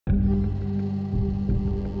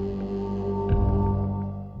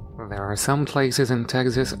there are some places in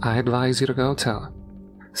Texas I advise you to go to.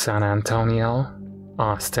 San Antonio,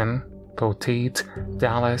 Austin, Poteet,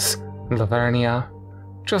 Dallas, Vernia,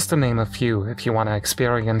 just to name a few if you want to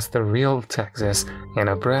experience the real Texas in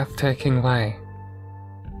a breathtaking way.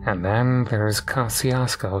 And then there's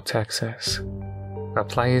Kosciusko, Texas, a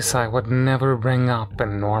place I would never bring up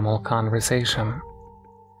in normal conversation.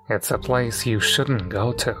 It's a place you shouldn't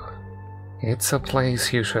go to. It's a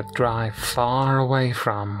place you should drive far away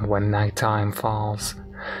from when nighttime falls.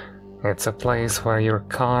 It's a place where your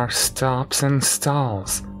car stops and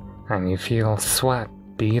stalls, and you feel sweat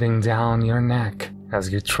beating down your neck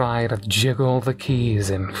as you try to jiggle the keys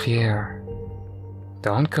in fear.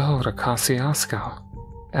 Don't go to Kosciusko,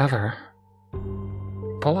 ever.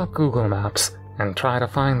 Pull up Google Maps and try to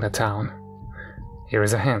find the town.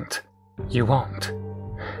 Here's a hint: you won't.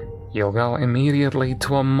 You'll go immediately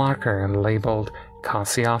to a marker labeled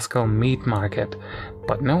Kosciusko Meat Market,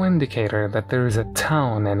 but no indicator that there's a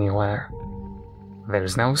town anywhere.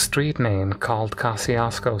 There's no street name called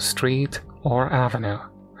Kosciusko Street or Avenue,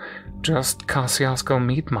 just Kosciusko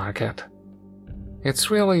Meat Market. It's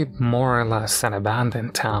really more or less an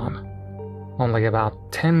abandoned town. Only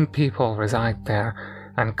about 10 people reside there,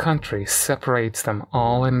 and country separates them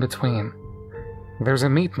all in between. There's a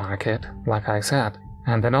meat market, like I said,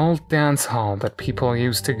 and an old dance hall that people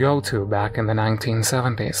used to go to back in the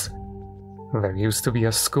 1970s. There used to be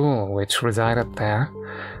a school which resided there,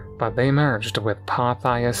 but they merged with Poth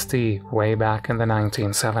ISD way back in the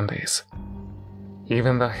 1970s.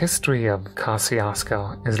 Even the history of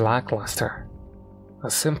Kosciusko is lackluster. A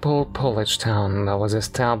simple Polish town that was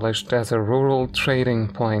established as a rural trading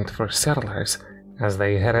point for settlers as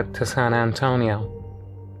they headed to San Antonio.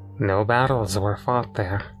 No battles were fought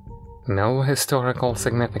there. No historical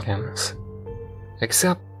significance.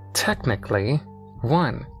 Except, technically,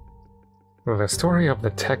 one. The story of the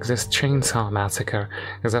Texas Chainsaw Massacre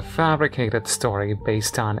is a fabricated story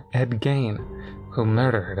based on Ed Gein, who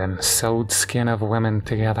murdered and sewed skin of women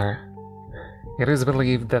together. It is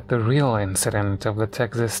believed that the real incident of the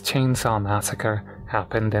Texas Chainsaw Massacre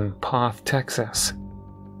happened in Poth, Texas.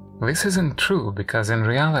 This isn't true because in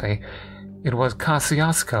reality, it was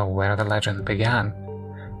Kosciusko where the legend began.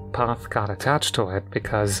 Poth got attached to it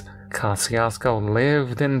because Kosciusko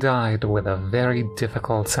lived and died with a very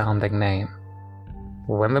difficult-sounding name.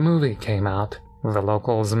 When the movie came out, the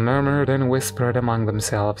locals murmured and whispered among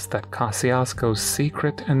themselves that Kosciusko's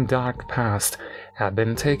secret and dark past had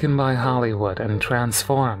been taken by Hollywood and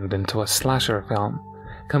transformed into a slasher film,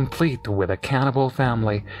 complete with a cannibal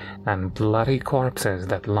family and bloody corpses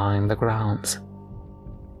that lined the grounds.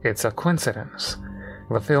 It's a coincidence.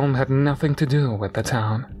 The film had nothing to do with the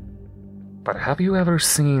town. But have you ever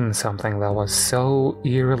seen something that was so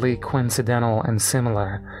eerily coincidental and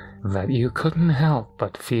similar that you couldn't help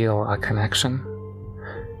but feel a connection?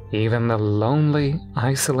 Even the lonely,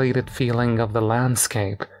 isolated feeling of the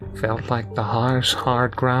landscape felt like the harsh,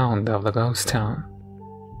 hard ground of the ghost town.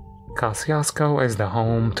 Kosciusko is the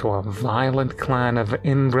home to a violent clan of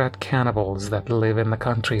inbred cannibals that live in the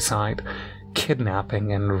countryside,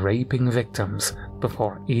 kidnapping and raping victims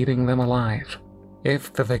before eating them alive.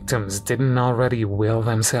 If the victims didn't already will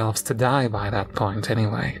themselves to die by that point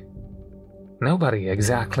anyway. Nobody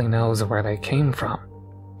exactly knows where they came from,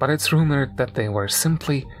 but it's rumored that they were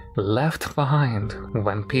simply left behind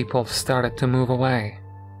when people started to move away.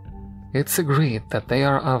 It's agreed that they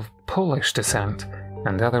are of Polish descent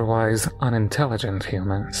and otherwise unintelligent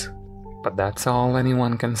humans, but that's all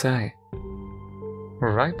anyone can say.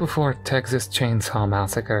 Right before Texas Chainsaw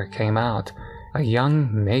Massacre came out, a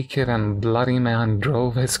young, naked and bloody man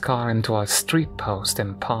drove his car into a street post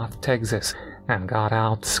in Poth, Texas, and got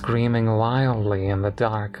out screaming wildly in the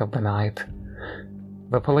dark of the night.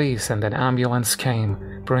 The police and an ambulance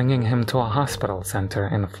came, bringing him to a hospital center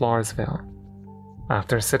in Floresville.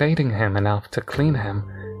 After sedating him enough to clean him,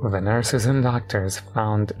 the nurses and doctors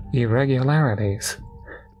found irregularities.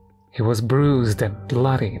 He was bruised and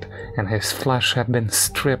bloodied, and his flesh had been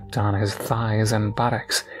stripped on his thighs and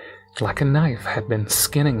buttocks, like a knife had been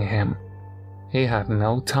skinning him. He had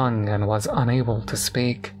no tongue and was unable to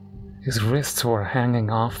speak. His wrists were hanging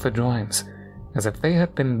off the joints, as if they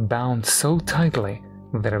had been bound so tightly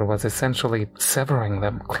that it was essentially severing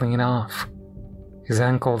them clean off. His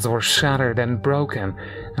ankles were shattered and broken,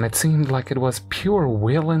 and it seemed like it was pure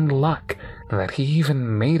will and luck that he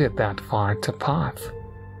even made it that far to Poth,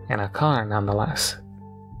 in a car nonetheless.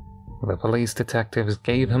 The police detectives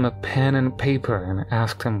gave him a pen and paper and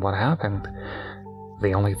asked him what happened.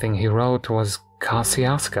 The only thing he wrote was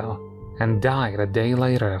Kosciusko, and died a day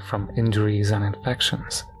later from injuries and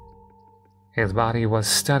infections. His body was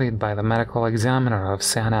studied by the medical examiner of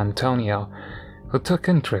San Antonio, who took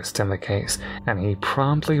interest in the case, and he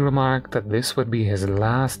promptly remarked that this would be his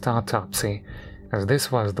last autopsy, as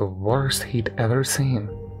this was the worst he'd ever seen.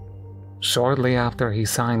 Shortly after he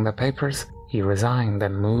signed the papers, he resigned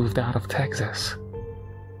and moved out of Texas.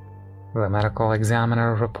 The medical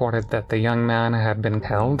examiner reported that the young man had been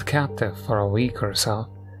held captive for a week or so,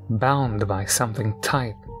 bound by something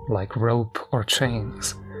tight like rope or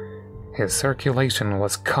chains. His circulation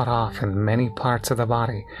was cut off in many parts of the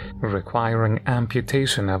body, requiring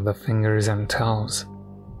amputation of the fingers and toes.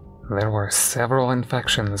 There were several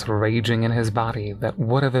infections raging in his body that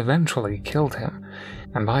would have eventually killed him,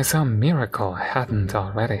 and by some miracle hadn't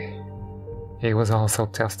already. He was also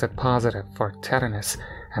tested positive for tetanus,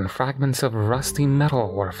 and fragments of rusty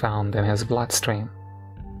metal were found in his bloodstream.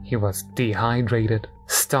 He was dehydrated,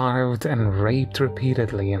 starved, and raped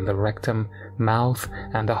repeatedly in the rectum, mouth,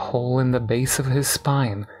 and a hole in the base of his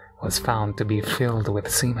spine was found to be filled with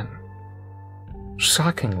semen.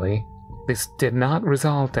 Shockingly, this did not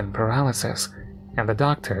result in paralysis, and the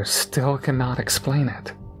doctor still cannot explain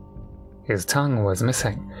it. His tongue was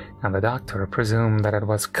missing, and the doctor presumed that it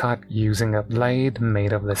was cut using a blade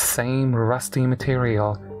made of the same rusty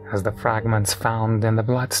material as the fragments found in the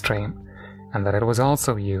bloodstream, and that it was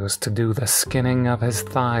also used to do the skinning of his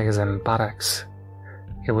thighs and buttocks.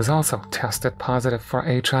 He was also tested positive for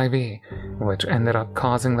HIV, which ended up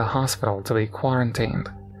causing the hospital to be quarantined.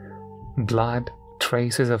 Blood,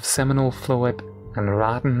 traces of seminal fluid, and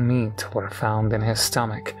rotten meat were found in his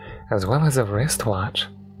stomach, as well as a wristwatch.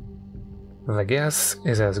 The guess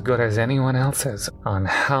is as good as anyone else's on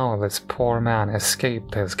how this poor man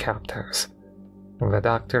escaped his captors. The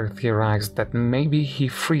doctor theorized that maybe he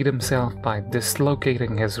freed himself by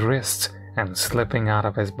dislocating his wrists and slipping out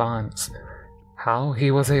of his bonds. How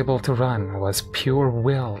he was able to run was pure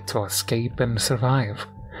will to escape and survive,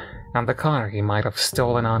 and the car he might have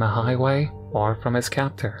stolen on a highway or from his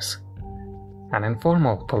captors. An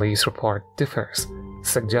informal police report differs,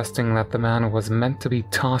 suggesting that the man was meant to be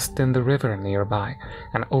tossed in the river nearby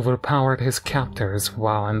and overpowered his captors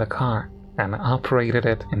while in the car and operated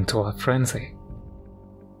it into a frenzy.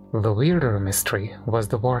 The weirder mystery was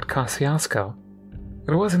the word Kosciusko.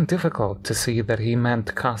 It wasn't difficult to see that he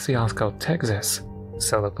meant Kosciusko, Texas,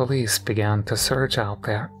 so the police began to search out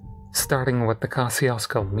there, starting with the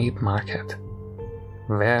Kosciusko Meat Market.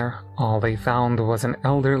 There, all they found was an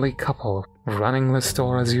elderly couple running the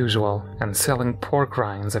store as usual and selling pork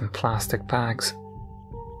rinds in plastic bags.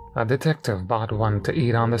 A detective bought one to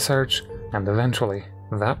eat on the search, and eventually,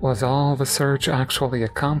 that was all the search actually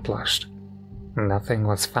accomplished. Nothing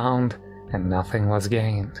was found, and nothing was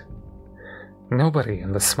gained. Nobody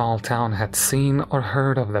in the small town had seen or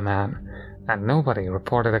heard of the man, and nobody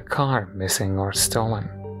reported a car missing or stolen.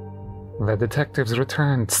 The detectives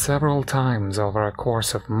returned several times over a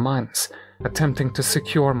course of months, attempting to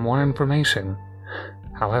secure more information.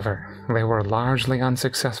 However, they were largely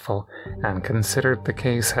unsuccessful and considered the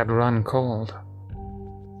case had run cold.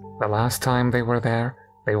 The last time they were there,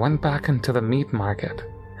 they went back into the meat market.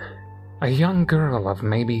 A young girl of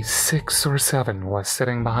maybe 6 or 7 was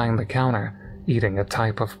sitting behind the counter, eating a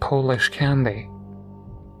type of Polish candy.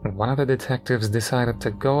 One of the detectives decided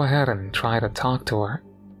to go ahead and try to talk to her.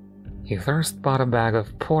 He first bought a bag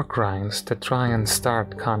of pork rinds to try and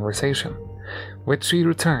start conversation, which she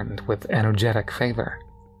returned with energetic favor.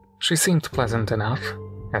 She seemed pleasant enough,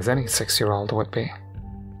 as any 6-year-old would be.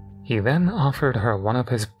 He then offered her one of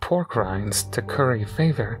his pork rinds to curry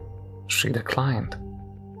favor. She declined.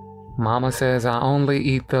 "Mama says I only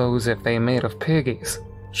eat those if they made of piggies,"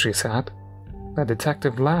 she said. The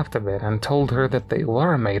detective laughed a bit and told her that they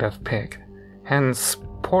were made of pig, hence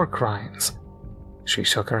pork rinds. She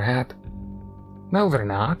shook her head. "No, they're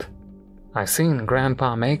not. I seen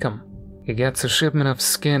Grandpa make 'em. He gets a shipment of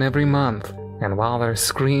skin every month, and while they're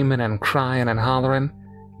screaming and crying and hollering,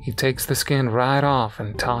 he takes the skin right off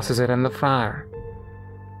and tosses it in the fryer."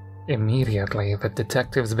 Immediately, the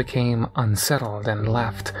detectives became unsettled and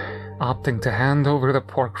left, opting to hand over the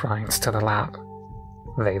pork rinds to the lab.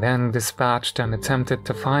 They then dispatched and attempted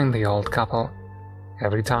to find the old couple.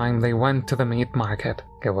 Every time they went to the meat market,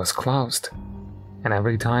 it was closed. And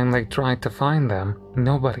every time they tried to find them,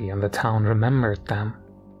 nobody in the town remembered them.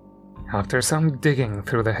 After some digging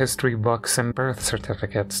through the history books and birth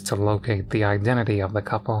certificates to locate the identity of the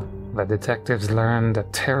couple, the detectives learned a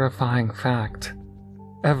terrifying fact.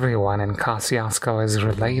 Everyone in Kosciusko is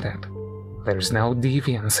related. There's no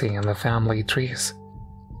deviancy in the family trees.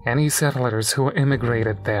 Any settlers who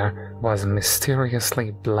immigrated there was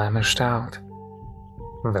mysteriously blemished out.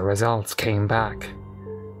 The results came back.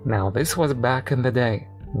 Now, this was back in the day,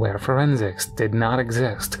 where forensics did not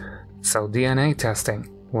exist, so DNA testing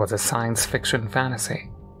was a science fiction fantasy.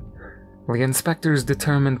 The inspectors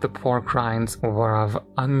determined the pork rinds were of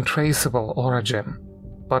untraceable origin,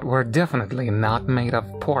 but were definitely not made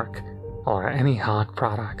of pork or any hog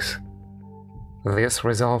products. This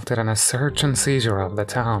resulted in a search and seizure of the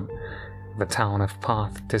town. The town of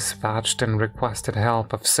Poteet dispatched and requested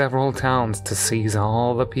help of several towns to seize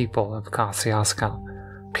all the people of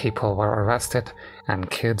Kosciusko. People were arrested and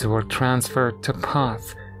kids were transferred to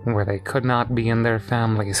Poteet, where they could not be in their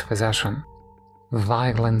family's possession.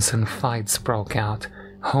 Violence and fights broke out.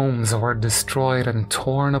 Homes were destroyed and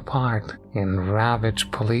torn apart in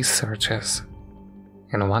ravaged police searches.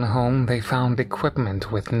 In one home, they found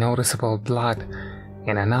equipment with noticeable blood.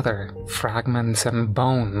 In another, fragments and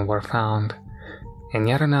bone were found. In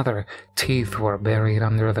yet another, teeth were buried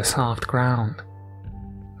under the soft ground.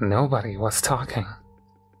 Nobody was talking.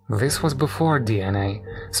 This was before DNA,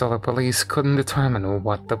 so the police couldn't determine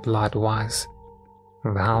what the blood was.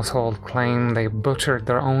 The household claimed they butchered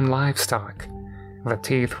their own livestock. The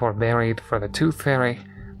teeth were buried for the tooth fairy.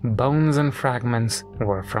 Bones and fragments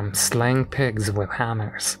were from slaying pigs with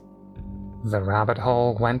hammers. The rabbit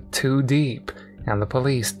hole went too deep, and the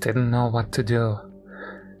police didn't know what to do.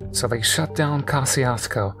 So they shut down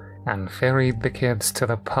Kosciusko and ferried the kids to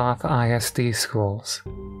the Poteet ISD schools.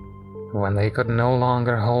 When they could no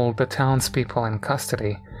longer hold the townspeople in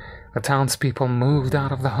custody, the townspeople moved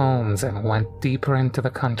out of the homes and went deeper into the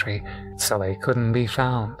country so they couldn't be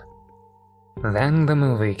found. Then the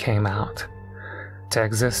movie came out,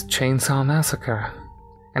 Texas Chainsaw Massacre,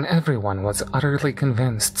 and everyone was utterly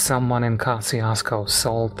convinced someone in Kosciusko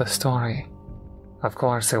sold the story. Of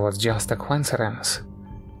course, it was just a coincidence.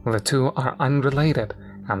 The two are unrelated,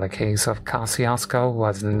 and the case of Kosciusko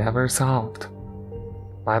was never solved.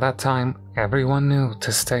 By that time, everyone knew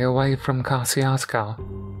to stay away from Kosciusko,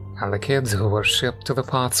 and the kids who were shipped to the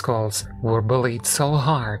Poteet schools were bullied so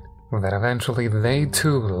hard that eventually they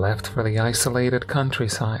too left for the isolated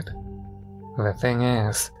countryside. The thing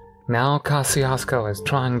is, now Kosciusko is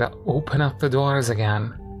trying to open up the doors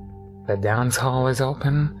again. The dance hall is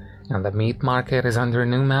open, and the meat market is under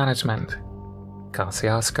new management.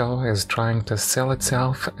 Kosciusko is trying to sell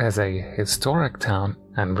itself as a historic town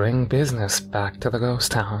and bring business back to the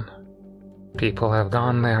ghost town. People have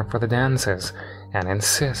gone there for the dances and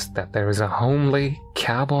insist that there is a homely,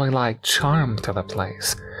 cowboy-like charm to the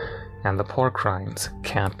place, and the pork rinds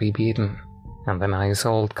can't be beaten, and the nice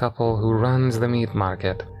old couple who runs the meat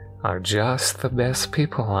market are just the best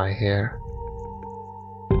people, I hear.